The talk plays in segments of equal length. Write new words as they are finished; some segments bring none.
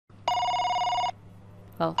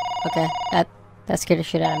Oh, okay. That scared the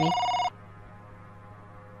shit out of me.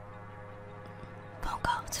 Phone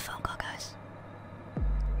call. It's a phone call, guys.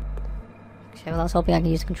 Okay, well, I was hoping I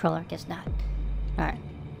could use the controller. I guess not. Alright.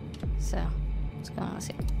 So, what's going on? Let's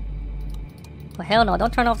see. Well, hell no.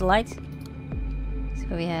 Don't turn off the lights. Let's see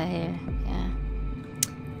what we have here. Yeah.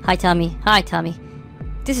 Hi, Tommy. Hi, Tommy.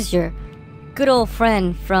 This is your good old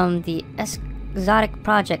friend from the Exotic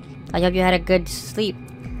Project. I hope you had a good sleep.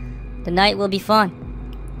 The night will be fun.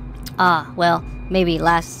 Ah, well, maybe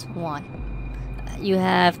last one. You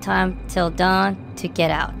have time till dawn to get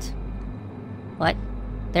out. What?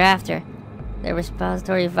 Thereafter, the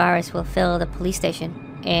respiratory virus will fill the police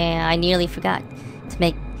station, and I nearly forgot to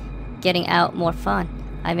make getting out more fun.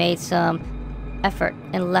 I made some effort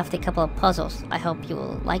and left a couple of puzzles. I hope you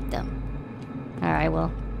will like them. Alright,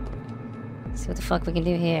 well, let's see what the fuck we can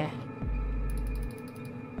do here.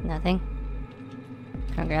 Nothing.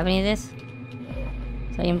 Can I grab any of this?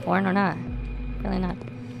 Is that important or not? Really not.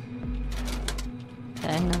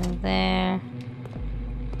 Okay, nothing there.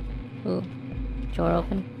 Ooh, drawer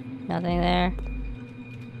open. Nothing there.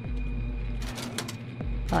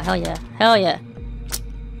 Oh, hell yeah. Hell yeah!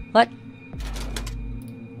 What?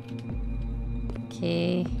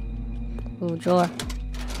 Okay. Ooh, drawer.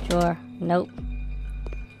 Drawer. Nope.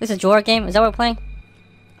 This is a drawer game? Is that what we're playing?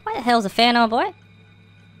 Why the hell is the fan on, boy?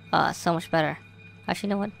 Oh, so much better. Actually,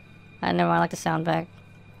 you know what? I never mind, I like the sound back.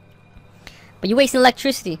 But you wasting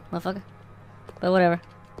electricity, motherfucker. But whatever.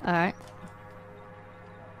 Alright.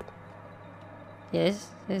 Yeah, this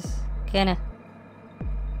is kinda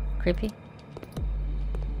creepy.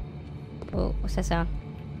 Oh, what's that sound?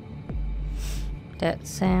 That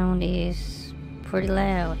sound is pretty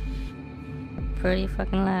loud. Pretty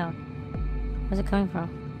fucking loud. Where's it coming from?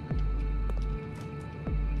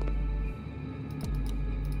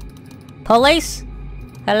 Police?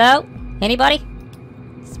 Hello? Anybody?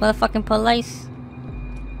 This motherfucking police.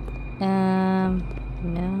 No.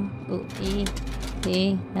 Ooh,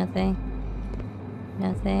 E, nothing.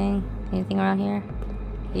 Nothing. Anything around here?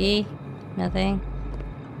 E, nothing.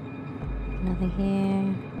 Nothing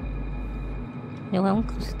here. You know what? I won't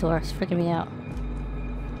close the door. It's freaking me out.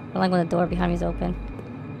 I don't like when the door behind me is open.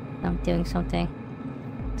 I'm doing something.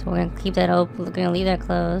 So we're gonna keep that open. We're gonna leave that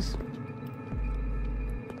closed.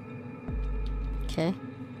 Okay.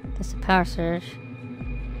 That's the power surge.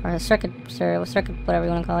 Or the circuit surge, circuit, whatever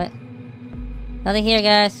you wanna call it. Nothing here,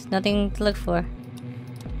 guys. Nothing to look for.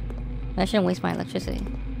 I shouldn't waste my electricity.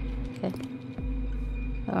 Okay.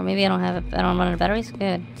 Or maybe I don't have it. I don't run out of batteries?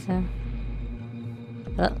 Good. So.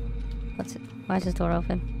 Oh. What's it? Why is this door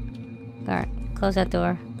open? Alright. Close that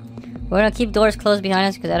door. We're gonna keep doors closed behind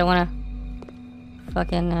us because I don't wanna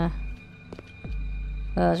fucking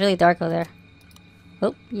well, it's really dark over there.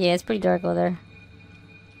 Oh, yeah, it's pretty dark over there.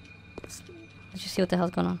 Let's just see what the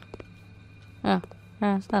hell's going on. Oh,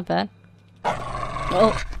 it's not bad.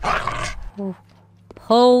 Oh. Oh.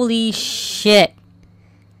 Holy shit.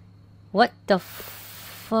 What the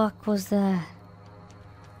fuck was that?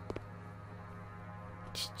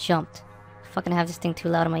 Just jumped. Fucking have this thing too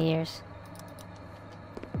loud in my ears.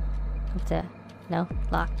 What's that? No?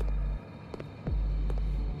 Locked.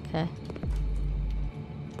 Okay.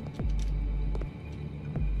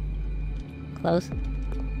 Close.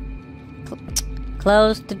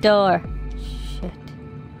 Close the door. Shit.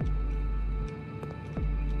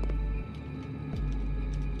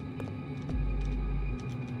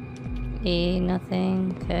 E,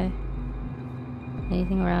 nothing. Okay.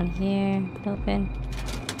 Anything around here? Open.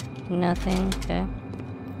 Nothing. Okay.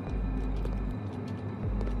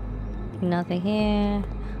 Nothing here.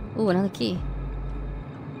 Ooh, another key.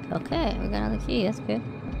 Okay, we got another key. That's good.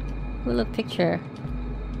 Ooh, look, picture.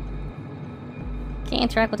 Can't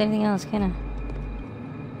interact with anything else, can I?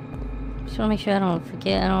 Just wanna make sure I don't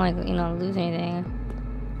forget. I don't like, you know, lose anything.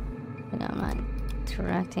 You know, I'm not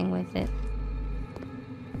interacting with it.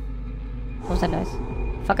 What was that noise?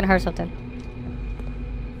 Fucking heard something.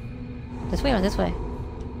 This way or this way?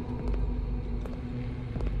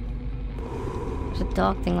 There's a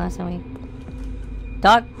dog thing last time we...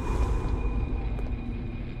 Dog?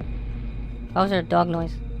 Why was there a dog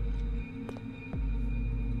noise?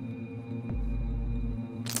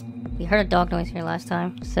 We heard a dog noise here last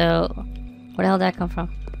time, so... Where the hell did that come from?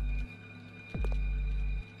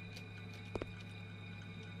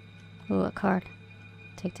 Ooh, a card.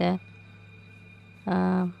 Take that.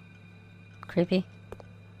 Creepy.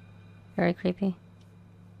 Very creepy.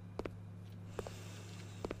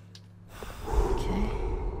 Okay.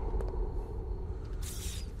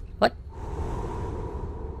 What?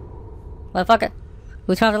 Motherfucker.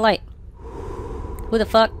 Who turned off the light? Who the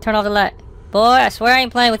fuck turned off the light? Boy, I swear I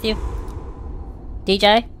ain't playing with you.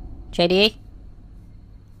 DJ? JD?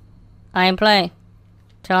 I am playing.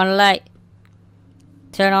 Turn on the light.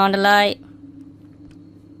 Turn on the light.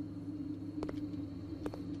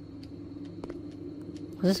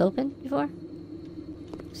 Was this open before?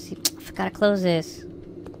 Let's see, I forgot to close this.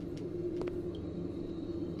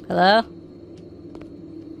 Hello?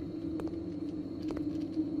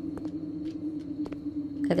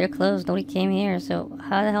 Okay, they're closed. Nobody came here, so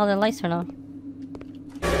how the hell did the lights turn on?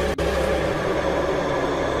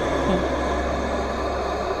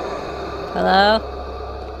 Hello?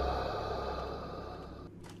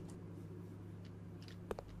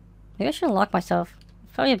 Maybe I shouldn't lock myself.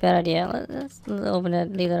 Probably a bad idea. Let's open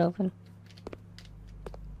it. Leave it open.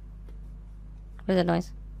 What is that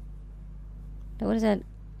noise? What is that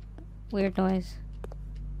weird noise?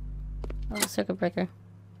 Oh, a circuit breaker.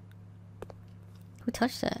 Who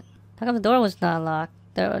touched that? How come the door was not locked?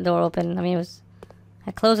 The door open. I mean, it was...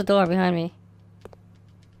 I closed the door behind me.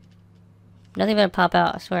 Nothing better pop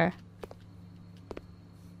out, I swear.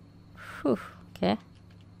 Whew. Okay.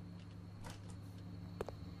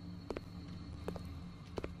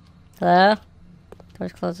 Hello?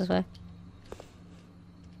 Door's closed this way.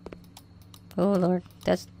 Oh lord,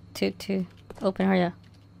 that's too open. Hurry up.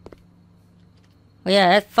 Oh yeah,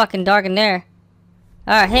 that's fucking dark in there.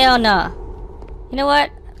 Alright, hell no. You know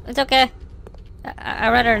what? It's okay. I'd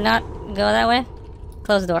rather not go that way.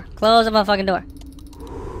 Close the door. Close the motherfucking door.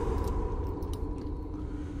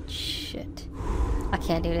 Shit. I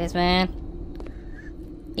can't do this, man.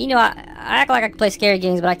 You know, I act like I can play scary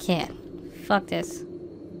games, but I can't. Fuck this.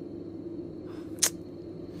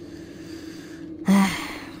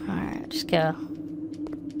 Alright, just go.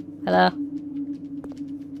 Hello?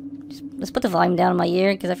 Let's put the volume down in my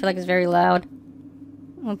ear, because I feel like it's very loud.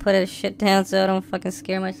 I'm gonna put it shit down so I don't fucking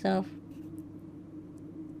scare myself.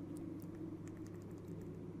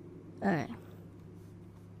 Alright.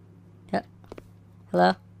 Yep.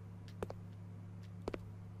 Hello?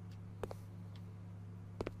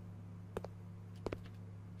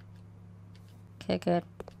 Okay, good.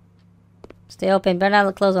 Stay open. Better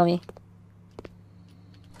not close on me.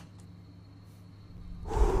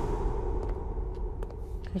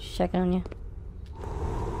 Just checking on you.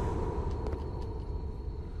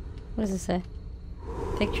 What does it say?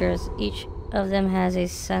 Pictures. Each of them has a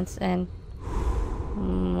sense and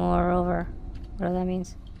moreover. Whatever that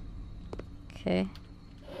means. Okay.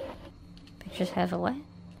 Pictures have a what?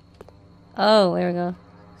 Oh, there we go.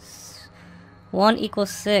 1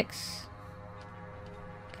 equals 6.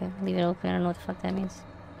 Okay, leave it open. I don't know what the fuck that means.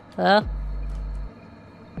 Hello?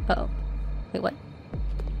 Uh-oh. Wait, what?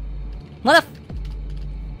 Motherf...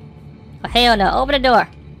 Oh, hell no. Open the door.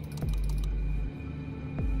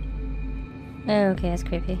 Okay, that's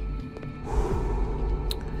creepy.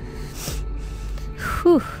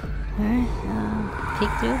 Whew. Alright, peek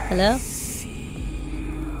through. Hello?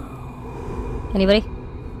 Anybody?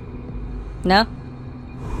 No?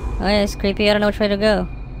 Oh yeah, it's creepy. I don't know which way to go.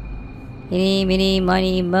 Eeny, meeny,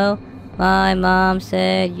 miny, mo. My mom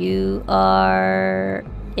said you are...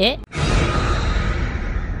 it?